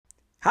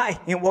Hi,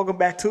 and welcome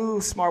back to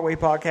Smart Way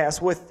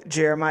Podcast with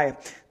Jeremiah.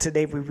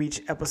 Today we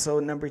reach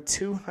episode number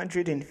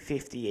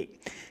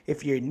 258.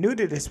 If you're new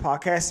to this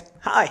podcast,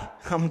 hi,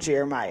 I'm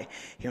Jeremiah.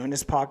 Here on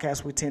this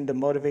podcast, we tend to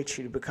motivate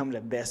you to become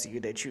the best you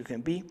that you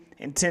can be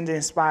and tend to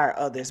inspire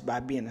others by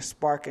being a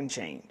spark and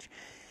change.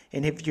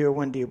 And if you're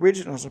one of the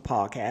originals of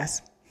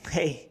podcasts,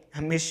 hey,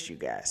 I missed you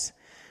guys.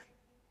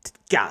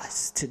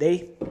 Guys,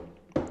 today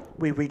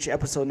we reach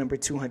episode number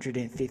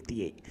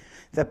 258,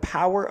 the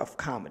power of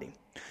comedy.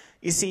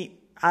 You see,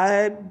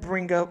 I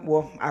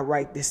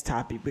write this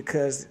topic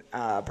because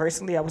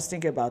personally I was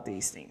thinking about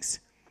these things.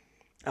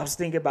 I was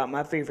thinking about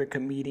my favorite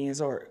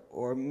comedians or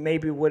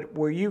maybe what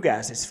were you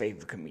guys'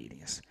 favorite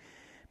comedians.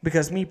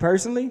 Because me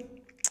personally,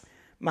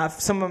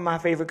 some of my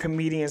favorite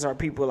comedians are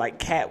people like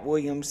Cat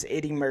Williams,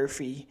 Eddie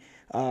Murphy,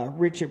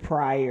 Richard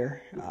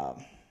Pryor,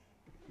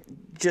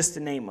 just to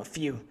name a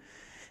few.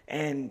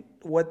 And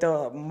what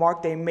the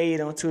mark they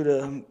made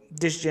onto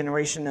this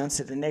generation,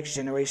 onto the next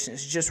generation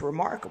is just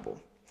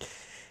remarkable.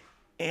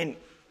 And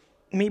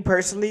me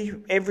personally,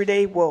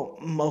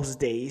 most of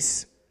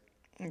these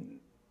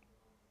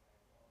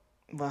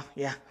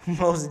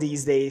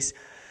days,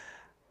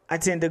 I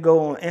tend to go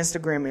on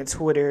Instagram and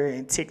Twitter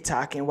and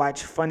TikTok and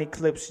watch funny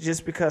clips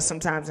just because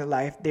sometimes in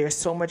life there's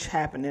so much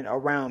happening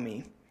around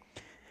me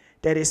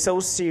that is so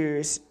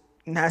serious.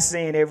 Not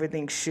saying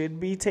everything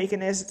should be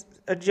taken as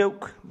a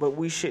joke, but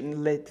we shouldn't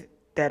let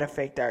that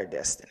affect our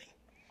destiny.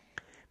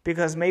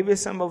 Because maybe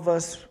some of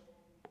us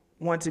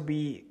want to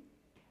be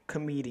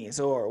comedians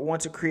or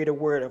want to create a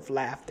word of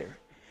laughter,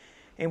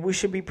 and we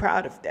should be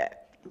proud of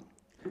that.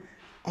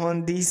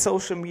 On these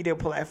social media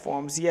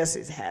platforms, yes,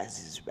 it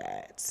has its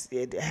bads,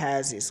 it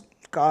has its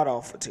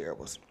god-awful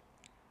terribles,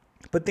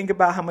 but think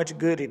about how much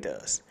good it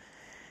does.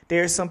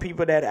 There are some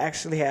people that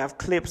actually have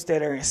clips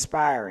that are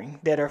inspiring,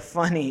 that are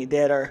funny,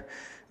 that are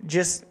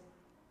just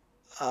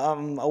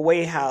a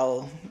way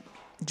how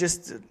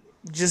just to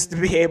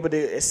be able to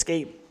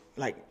escape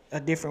like a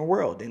different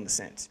world in a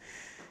sense.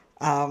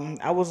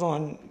 I was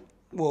on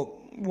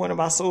one of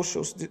my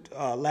socials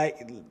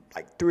like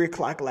 3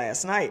 o'clock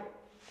last night,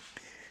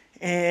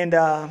 and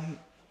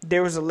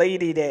there was a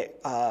lady that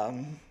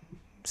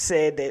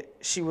said that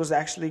she was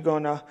actually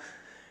going to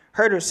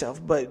hurt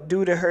herself, but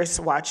due to her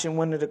watching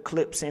one of the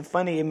clips and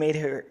funny, it made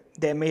her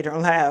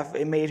laugh.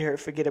 It made her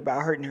forget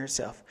about hurting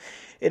herself.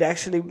 It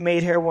actually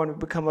made her want to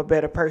become a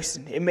better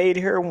person. It made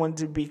her want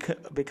to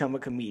become a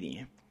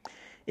comedian.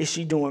 Is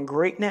she doing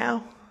great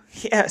now?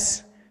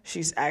 Yes.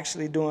 She's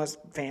actually doing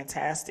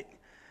fantastic.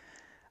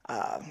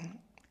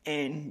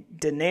 And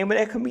the name of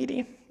that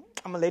comedian,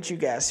 I'm going to let you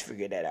guys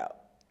figure that out.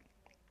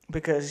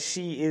 Because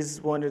she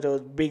is one of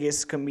those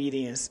biggest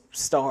comedians,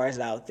 stars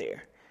out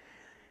there.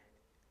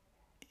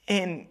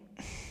 And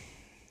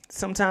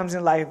sometimes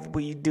in life,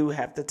 we do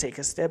have to take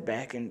a step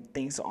back and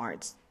things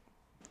aren't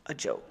a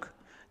joke.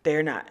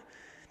 They're not.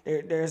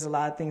 There's a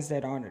lot of things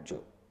that aren't a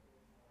joke.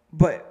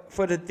 But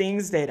for the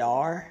things that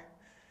are,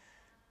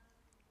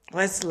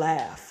 let's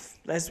laugh.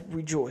 Let's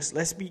rejoice.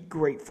 Let's be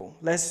grateful.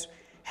 Let's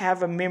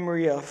have a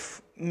memory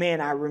of, man,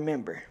 I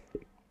remember.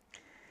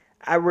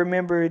 I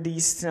remember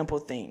these simple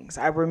things.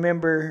 I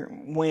remember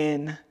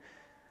when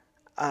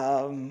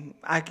for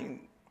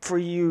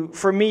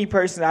me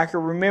personally, I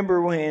can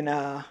remember when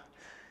my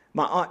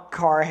aunt's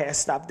car had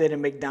stopped at a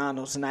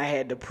McDonald's and I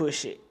had to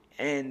push it.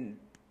 And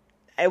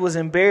it was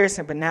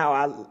embarrassing, but now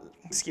I look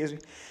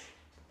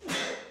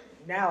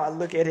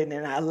at it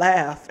and I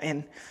laugh,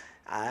 and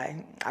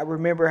I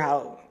remember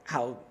how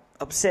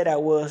upset I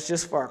was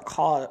just for a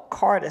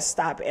car to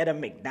stop at a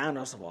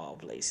McDonald's of all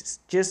places,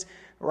 just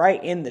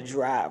right in the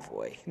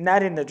driveway.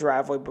 Not in the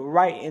driveway, but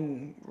right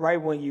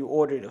when you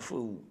order the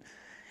food.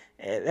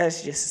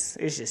 It's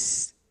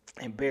just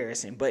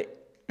embarrassing. But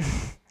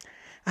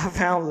I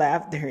found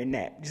laughter in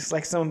that, just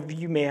like some of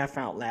you may have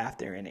found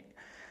laughter in it.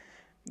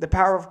 The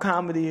power of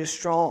comedy is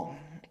strong.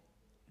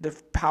 The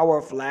power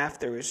of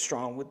laughter is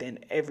strong within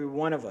every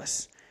one of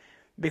us.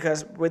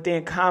 Because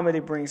within comedy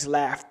brings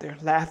laughter.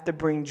 Laughter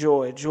brings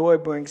joy. Joy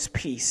brings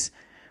peace.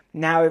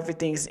 Now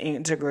everything's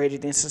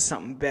integrated into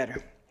something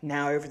better.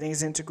 Now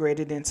everything's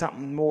integrated in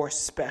something more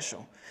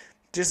special.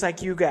 Just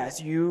like you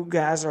guys. You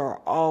guys are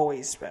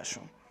always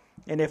special.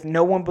 And if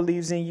no one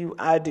believes in you,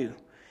 I do.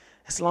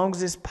 As long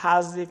as it's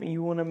positive and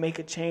you want to make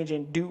a change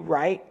and do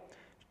right,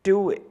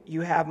 do it.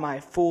 You have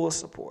my full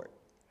support.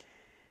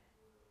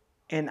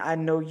 And I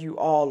know you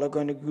all are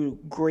going to do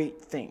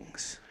great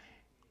things.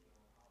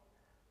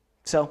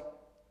 So,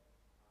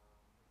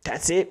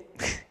 that's it.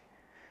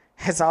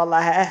 That's all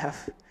I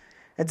have.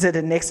 Until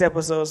the next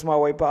episode of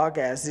Smart Way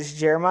Podcast, this is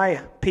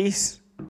Jeremiah. Peace.